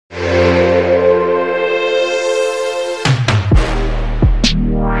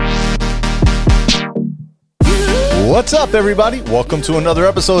What's up, everybody? Welcome to another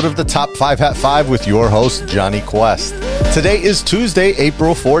episode of the Top 5 Hat 5 with your host, Johnny Quest. Today is Tuesday,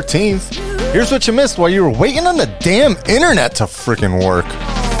 April 14th. Here's what you missed while you were waiting on the damn internet to freaking work.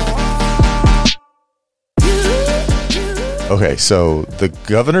 Okay, so the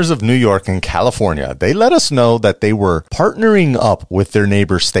governors of New York and California, they let us know that they were partnering up with their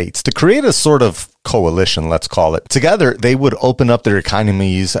neighbor states to create a sort of coalition, let's call it. Together, they would open up their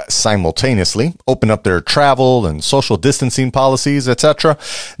economies simultaneously, open up their travel and social distancing policies, etc.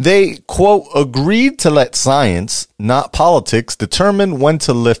 They, quote, agreed to let science, not politics, determine when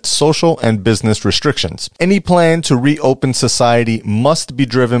to lift social and business restrictions. Any plan to reopen society must be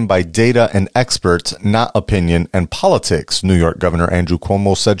driven by data and experts, not opinion and politics, New York Governor Andrew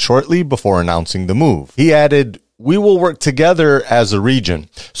Cuomo said shortly before announcing the move. He added, "We will work together as a region."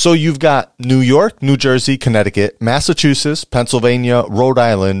 So you've got New York, New Jersey, Connecticut, Massachusetts, Pennsylvania, Rhode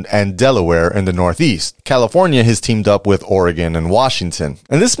Island, and Delaware in the Northeast. California has teamed up with Oregon and Washington.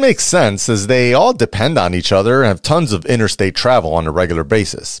 And this makes sense as they all depend on each other and have tons of interstate travel on a regular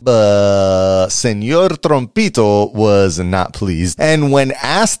basis. But Senor Trompito was not pleased. And when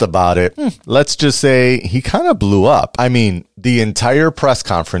asked about it, let's just say he kind of blew up. I mean, the entire press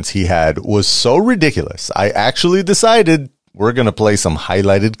conference he had was so ridiculous. I actually decided we're going to play some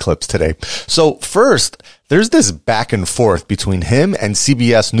highlighted clips today. So first, there's this back and forth between him and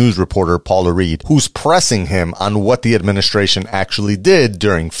CBS News reporter Paula Reed, who's pressing him on what the administration actually did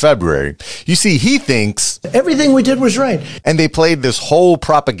during February. You see, he thinks everything we did was right. And they played this whole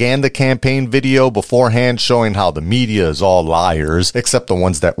propaganda campaign video beforehand showing how the media is all liars, except the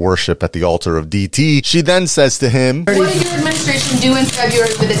ones that worship at the altar of DT. She then says to him, "What did your administration do in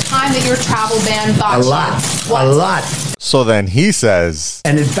February with the time that your travel ban got you?" A lot. So then he says,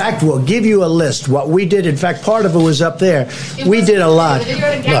 and in fact, we'll give you a list. What we did, in fact, part of it was up there. We did a lot.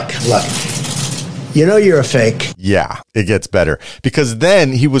 Look. You know you're a fake. Yeah, it gets better. Because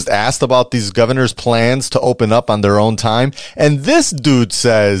then he was asked about these governors' plans to open up on their own time. And this dude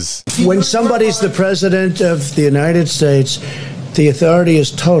says, when somebody's the president of the United States, the authority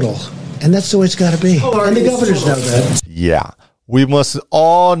is total. And that's the way it's got to be. And the governors know that. Yeah. We must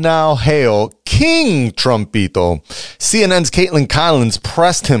all now hail King Trumpito. CNN's Caitlin Collins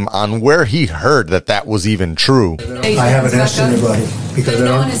pressed him on where he heard that was even true. I haven't asked anybody because I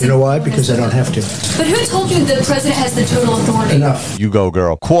don't. You know why? Because I don't have to. But who told you the president has the total authority? Enough. You go,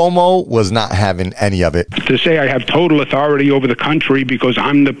 girl. Cuomo was not having any of it. To say I have total authority over the country because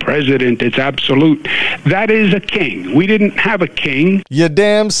I'm the president, it's absolute. That is a king. We didn't have a king. You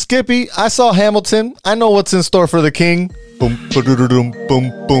damn Skippy. I saw Hamilton. I know what's in store for the king. Boom, ba-doo-doo-doom,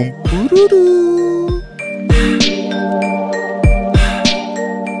 boom, boom, boo-doo-doo.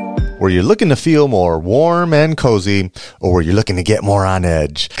 Were you looking to feel more warm and cozy, or were you looking to get more on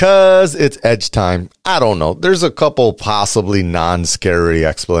edge? Cause it's edge time. I don't know. There's a couple possibly non-scary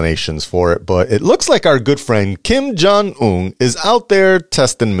explanations for it, but it looks like our good friend Kim Jong-un is out there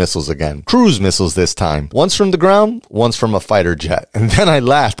testing missiles again. Cruise missiles this time. Once from the ground, once from a fighter jet. And then I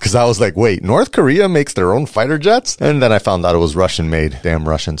laughed because I was like, wait, North Korea makes their own fighter jets? And then I found out it was Russian-made. Damn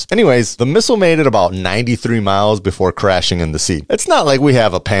Russians. Anyways, the missile made it about 93 miles before crashing in the sea. It's not like we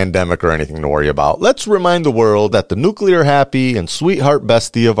have a pandemic or anything to worry about. Let's remind the world that the nuclear happy and sweetheart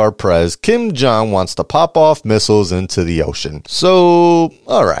bestie of our prez, Kim Jong, wants to pop off missiles into the ocean. So,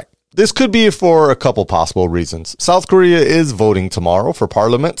 all right. This could be for a couple possible reasons. South Korea is voting tomorrow for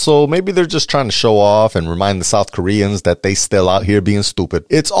parliament, so maybe they're just trying to show off and remind the South Koreans that they still out here being stupid.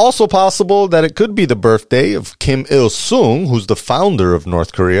 It's also possible that it could be the birthday of Kim Il-sung, who's the founder of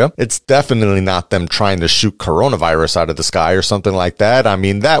North Korea. It's definitely not them trying to shoot coronavirus out of the sky or something like that. I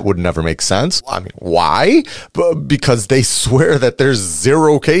mean, that would never make sense. I mean, why? Because they swear that there's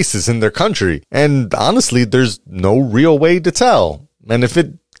 0 cases in their country. And honestly, there's no real way to tell. And if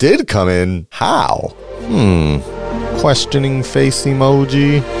it did come in, how? Questioning face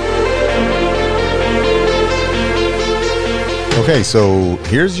emoji. Okay, so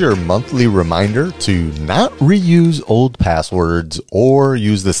here's your monthly reminder to not reuse old passwords or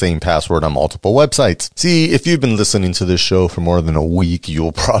use the same password on multiple websites. See, if you've been listening to this show for more than a week,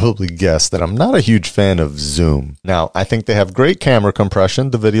 you'll probably guess that I'm not a huge fan of Zoom. Now, I think they have great camera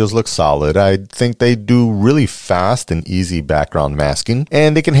compression. The videos look solid. I think they do really fast and easy background masking,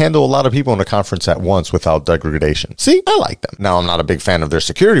 and they can handle a lot of people in a conference at once without degradation. See, I like them. Now, I'm not a big fan of their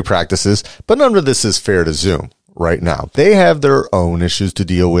security practices, but none of this is fair to Zoom. right now. They have their own issues to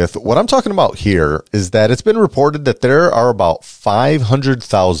deal with. What I'm talking about here is that it's been reported that there are about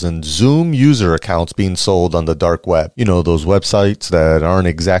 500,000 Zoom user accounts being sold on the dark web. You know, those websites that aren't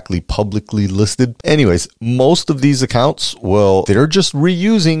exactly publicly listed. Anyways, most of these accounts, well, they're just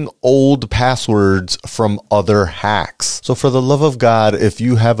reusing old passwords from other hacks. So for the love of God, if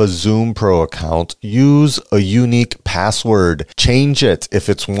you have a Zoom Pro account, use a unique password. Change it if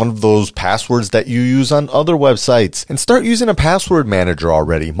it's one of those passwords that you use on other websites, and start using a password manager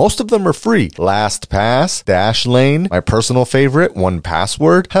already. Most of them are free. LastPass, Dashlane, my personal favorite,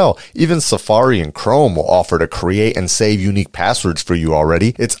 1Password. Hell, even Safari and Chrome will offer to create and save unique passwords for you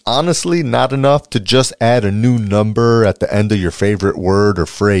already. It's honestly not enough to just add a new number at the end of your favorite word or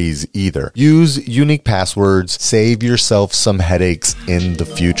phrase either. Use unique passwords. Save yourself some headaches in the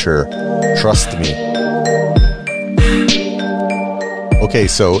future. Trust me. Okay,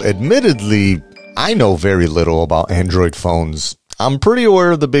 so admittedly, I know very little about Android phones. I'm pretty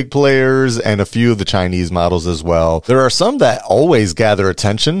aware of the big players and a few of the Chinese models as well. There are some that always gather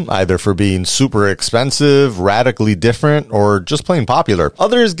attention, either for being super expensive, radically different, or just plain popular.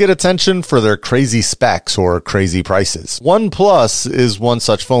 Others get attention for their crazy specs or crazy prices. OnePlus is one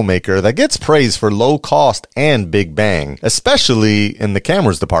such phone maker that gets praise for low cost and big bang, especially in the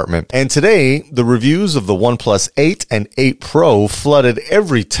cameras department. And today, the reviews of the OnePlus 8 and 8 Pro flooded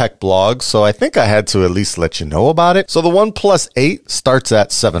every tech blog, so I think I had to at least let you know about it. So the OnePlus 8 starts at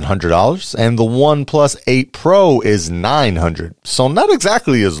 $700 and the OnePlus 8 Pro is $900. So not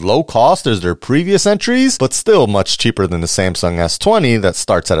exactly as low cost as their previous entries, but still much cheaper than the Samsung S20 that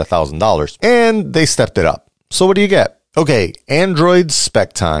starts at $1,000. And they stepped it up. So what do you get? Okay, Android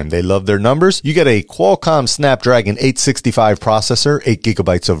spec time. They love their numbers. You get a Qualcomm Snapdragon 865 processor, 8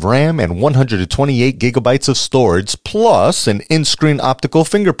 gigabytes of RAM, and 128 gigabytes of storage, plus an in-screen optical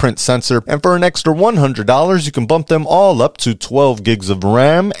fingerprint sensor. And for an extra $100, you can bump them all up to 12 gigs of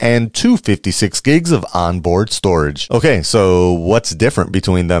RAM and 256 gigs of onboard storage. Okay, so what's different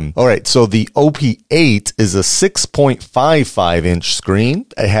between them? All right, so the OP8 is a 6.55-inch screen.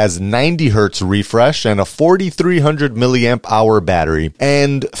 It has 90 hertz refresh and a 4,300 milliamp hour battery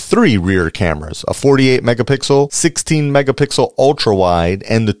and 3 rear cameras, a 48 megapixel, 16 megapixel ultra wide,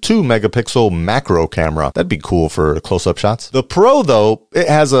 and the 2 megapixel macro camera. That'd be cool for close-up shots. The Pro, though, it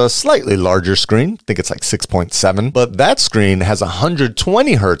has a slightly larger screen. I think it's like 6.7, but that screen has a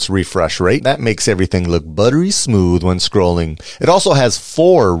 120 hertz refresh rate. That makes everything look buttery smooth when scrolling. It also has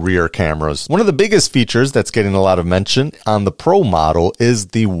 4 rear cameras. One of the biggest features that's getting a lot of mention on the Pro model is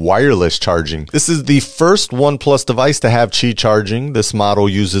the wireless charging. This is the first OnePlus device to have Qi charging. This model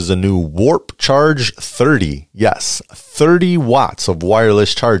uses a new Warp Charge 30. Yes, 30 watts of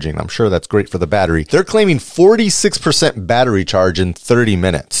wireless charging. I'm sure that's great for the battery. They're claiming 46% battery charge in 30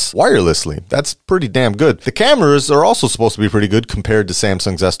 minutes wirelessly. That's pretty damn good. The cameras are also supposed to be pretty good compared to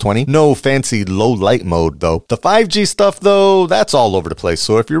Samsung's S20. No fancy low light mode though. The 5G stuff though, that's all over the place.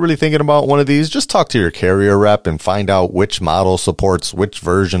 So if you're really thinking about one of these, just talk to your carrier rep and find out which model supports which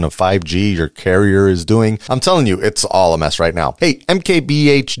version of 5G your carrier is doing. I'm telling you, it's all a mess right now. Hey,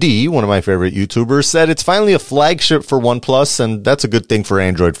 MKBHD, one of my favorite YouTubers, said it's finally a flagship for OnePlus, and that's a good thing for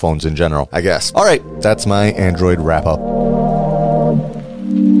Android phones in general, I guess. All right, that's my Android wrap-up.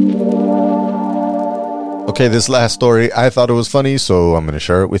 Okay, this last story, I thought it was funny, so I'm going to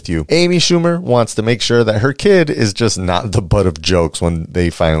share it with you. Amy Schumer wants to make sure that her kid is just not the butt of jokes when they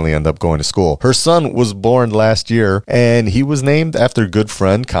finally end up going to school. Her son was born last year, and he was named after good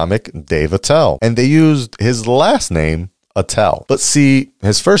friend comic Dave Attell. And they used his last name, Attell. But see,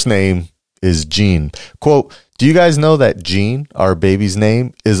 his first name is Gene. Quote, do you guys know that Gene, our baby's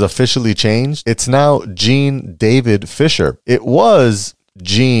name, is officially changed? It's now Gene David Fisher. It was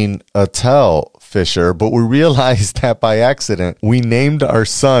Gene Attell Fisher, but we realized that by accident, we named our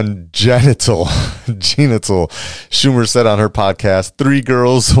son Genital. Genital. Schumer said on her podcast, 3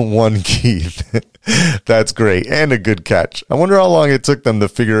 girls, 1 Keith. That's great. And a good catch. I wonder how long it took them to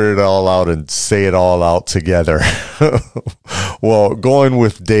figure it all out and say it all out together. Well, going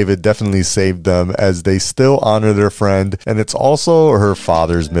with David definitely saved them as they still honor their friend. And it's also her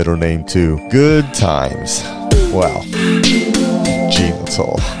father's middle name too. Good times. Well,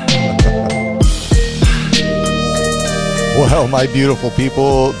 Genital. Well, my beautiful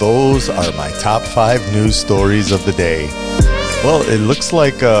people, those are my top 5 news stories of the day. Well, it looks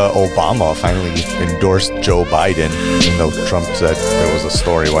like Obama finally endorsed Joe Biden, even though Trump said there was a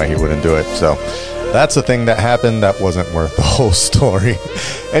story why he wouldn't do it. So that's a thing that happened that wasn't worth the whole story.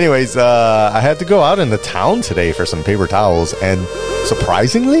 Anyways, I had to go out in the town today for some paper towels, and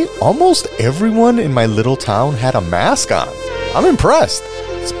surprisingly, almost everyone in my little town had a mask on. I'm impressed.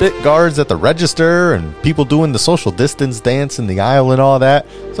 spit guards at the register and people doing the social distance dance in the aisle and all that.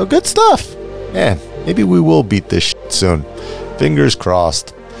 So good stuff. Man, maybe we will beat this shit soon. Fingers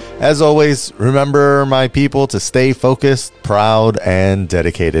crossed. As always, remember, my people, to stay focused, proud, and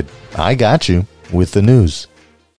dedicated. I got you with the news.